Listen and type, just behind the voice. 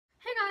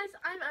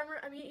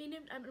I'm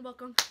Aiden and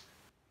welcome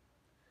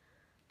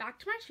back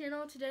to my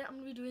channel. Today I'm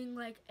going to be doing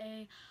like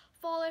a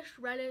fallish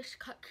reddish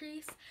cut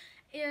crease,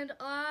 and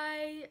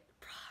I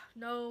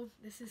know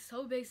this is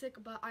so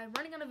basic, but I'm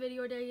running out of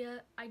video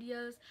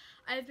ideas.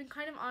 I've been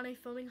kind of on a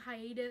filming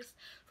hiatus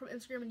from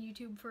Instagram and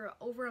YouTube for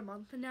over a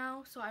month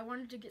now, so I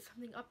wanted to get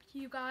something up to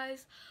you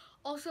guys.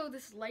 Also,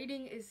 this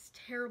lighting is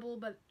terrible,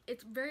 but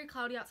it's very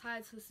cloudy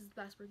outside, so this is the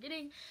best we're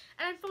getting.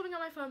 And I'm filming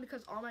on my phone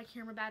because all my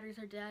camera batteries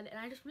are dead, and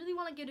I just really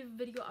want to get a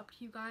video up to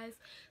you guys.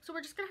 So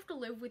we're just going to have to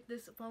live with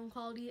this phone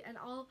quality, and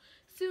I'll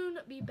soon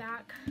be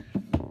back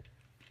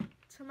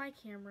to my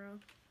camera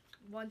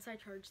once I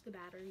charge the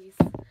batteries.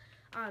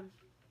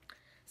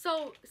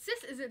 So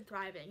sis isn't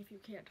thriving, if you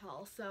can't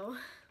tell, so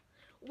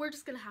we're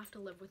just gonna have to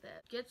live with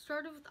it. Get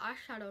started with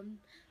eyeshadow.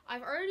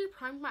 I've already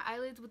primed my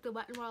eyelids with the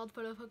Wet n Wild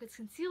Photo Focus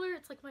Concealer.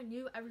 It's like my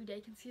new everyday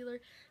concealer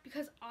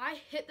because I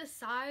hit the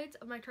sides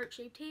of my Tarte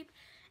Shape Tape,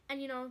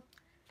 and you know,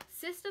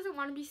 sis doesn't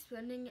want to be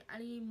spending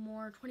any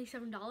more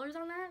 $27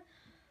 on that.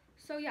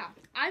 So yeah,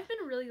 I've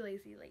been really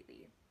lazy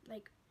lately,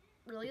 like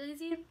really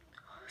lazy.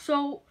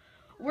 So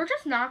we're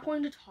just not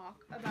going to talk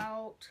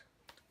about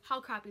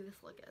how crappy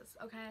this look is,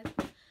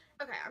 okay?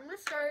 Okay, I'm going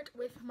to start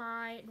with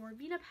my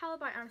Norvina palette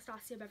by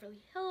Anastasia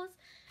Beverly Hills,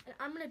 and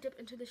I'm going to dip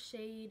into the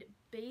shade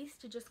Base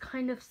to just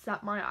kind of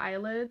set my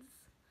eyelids.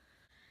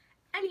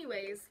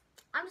 Anyways,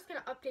 I'm just going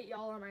to update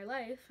y'all on my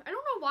life. I don't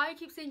know why I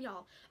keep saying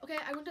y'all. Okay,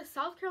 I went to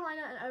South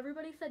Carolina and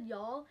everybody said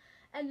y'all,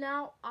 and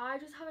now I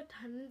just have a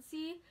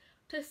tendency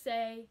to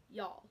say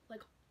y'all,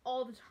 like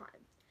all the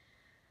time.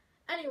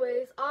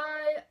 Anyways,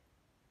 I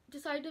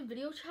decided to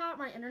video chat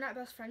my internet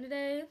best friend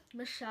today,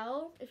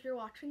 Michelle. If you're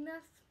watching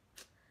this,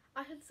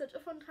 I had such a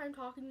fun time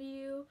talking to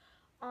you.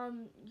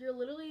 You're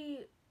literally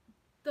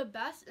the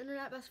best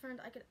internet best friend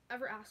I could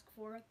ever ask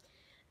for.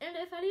 And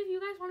if any of you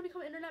guys want to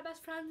become internet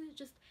best friends,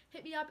 just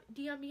hit me up,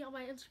 DM me on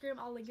my Instagram.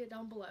 I'll link it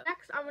down below.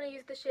 Next, I'm going to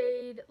use the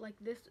shade, like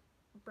this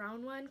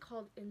brown one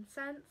called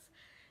Incense,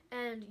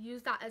 and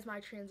use that as my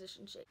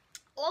transition shade.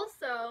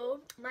 Also,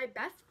 my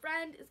best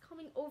friend is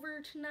coming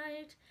over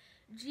tonight.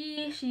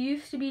 G, she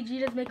used to be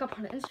G Does Makeup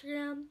on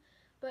Instagram,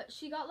 but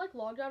she got like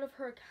logged out of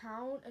her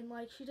account, and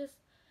like she just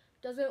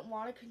doesn't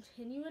want to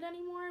continue it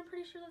anymore. I'm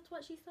pretty sure that's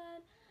what she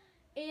said.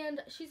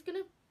 And she's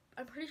gonna,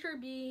 I'm pretty sure,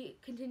 be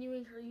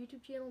continuing her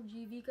YouTube channel,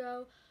 G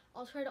Vico.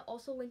 I'll try to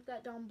also link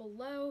that down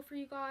below for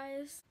you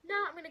guys.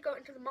 Now I'm gonna go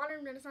into the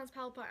Modern Renaissance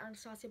palette by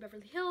Anastasia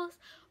Beverly Hills.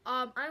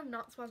 I'm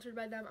not sponsored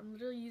by them. I'm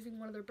literally using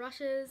one of their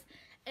brushes,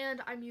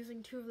 and I'm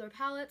using two of their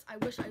palettes. I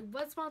wish I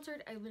was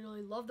sponsored. I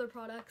literally love their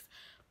products,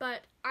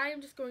 but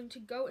I'm just going to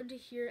go into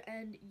here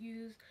and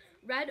use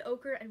red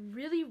ochre and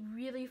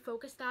really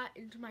focus that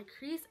into my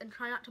crease and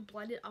try not to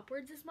blend it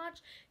upwards as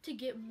much to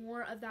get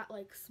more of that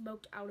like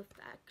smoked out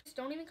effect. Just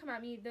don't even come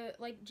at me. The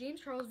like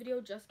James Charles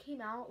video just came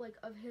out, like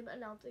of him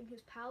announcing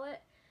his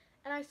palette,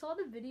 and I saw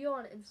the video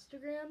on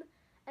Instagram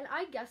and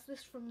I guessed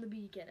this from the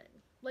beginning.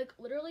 Like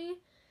literally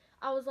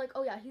I was like,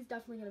 oh yeah, he's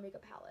definitely gonna make a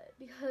palette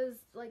because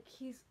like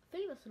he's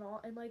famous and all,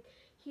 and like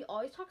he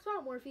always talks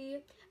about Morphe,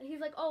 and he's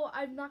like, oh,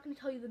 I'm not gonna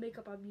tell you the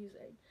makeup I'm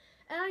using.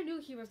 And I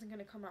knew he wasn't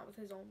going to come out with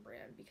his own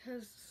brand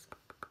because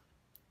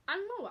I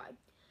don't know why.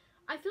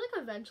 I feel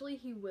like eventually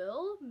he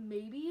will,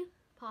 maybe,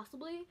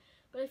 possibly,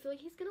 but I feel like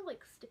he's going to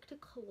like stick to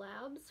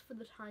collabs for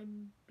the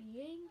time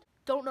being.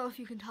 Don't know if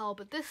you can tell,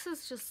 but this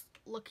is just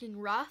looking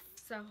rough,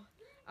 so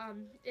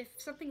if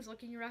something's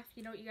looking rough,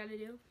 you know what you got to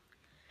do?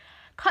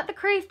 Cut the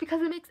crease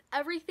because it makes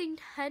everything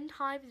 10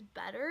 times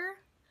better.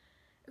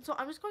 And so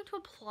I'm just going to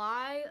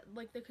apply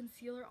like the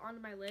concealer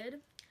onto my lid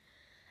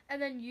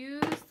and then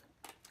use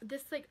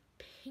this like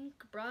pink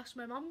brush.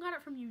 My mom got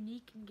it from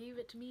Unique and gave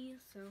it to me,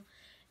 so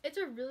it's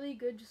a really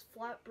good just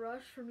flat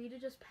brush for me to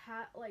just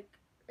pat, like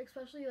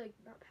especially like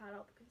not pat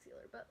out the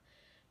concealer, but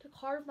to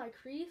carve my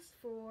crease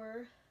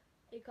for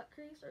a cut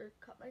crease, or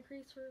cut my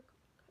crease for a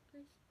cut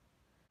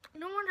crease.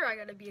 No wonder I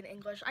gotta be in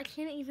English. I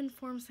can't even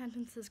form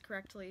sentences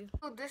correctly.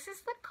 So this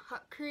is the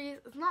cut crease.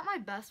 It's not my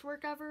best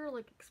work ever,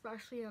 like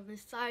especially on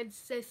this side,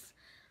 sis.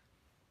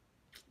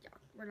 Yeah,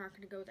 we're not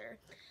gonna go there.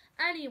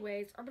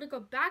 Anyways, I'm gonna go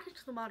back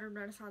into the Modern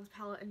Renaissance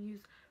palette and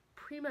use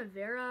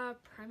Primavera,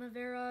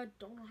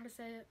 don't know how to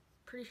say it.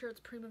 Pretty sure it's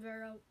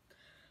Primavera.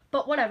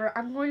 But whatever,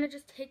 I'm going to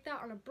just take that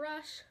on a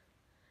brush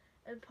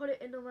and put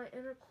it into my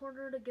inner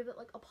corner to give it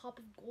like a pop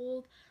of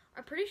gold.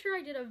 I'm pretty sure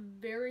I did a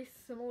very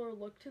similar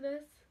look to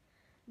this.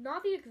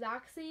 Not the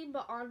exact same,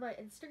 but on my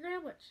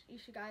Instagram, which you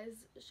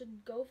guys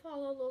should go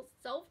follow. A little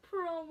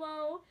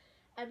self-promo.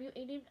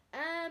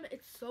 MUADM.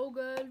 It's so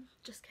good.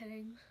 Just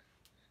kidding.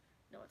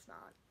 No, it's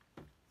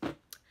not.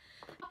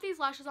 These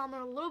lashes on,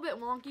 they're a little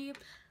bit wonky.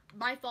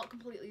 My fault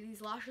completely.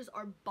 These lashes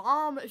are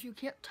bomb. If you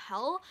can't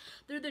tell,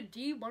 they're the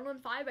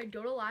D115 by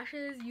Dodo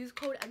Lashes. Use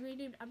code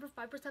MUADM for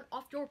 5%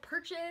 off your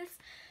purchase.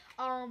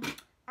 I'm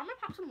gonna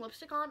pop some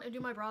lipstick on and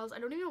do my brows. I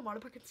don't even want to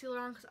put concealer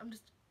on because I'm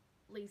just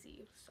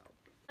lazy. So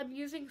I'm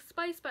using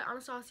Spice by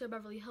Anastasia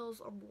Beverly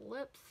Hills on the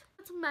lips.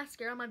 Put some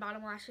mascara on my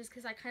bottom lashes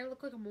because I kind of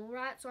look like a mole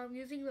rat. So I'm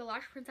using the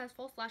Lash Princess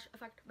False Lash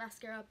Effect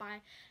Mascara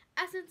by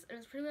Essence, and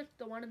it's pretty much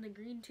the one in the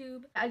green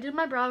tube. I did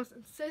my brows,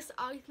 and sis,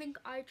 I think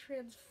I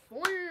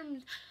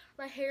transformed.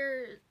 My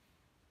hair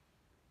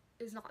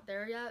is not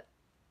there yet,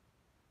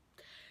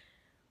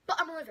 but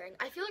I'm living.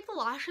 I feel like the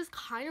lashes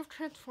kind of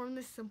transformed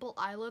this simple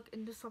eye look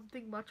into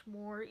something much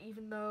more,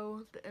 even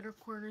though the inner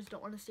corners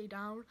don't want to stay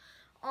down.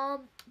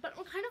 But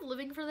I'm kind of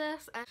living for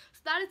this. And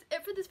so that is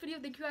it for this video.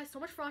 Thank you guys so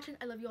much for watching.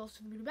 I love you all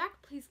so much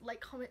back. Please like,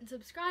 comment, and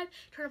subscribe.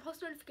 Turn on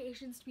post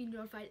notifications to be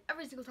notified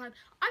every single time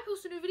I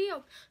post a new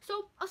video.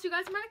 So I'll see you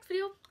guys in my next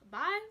video.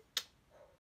 Bye.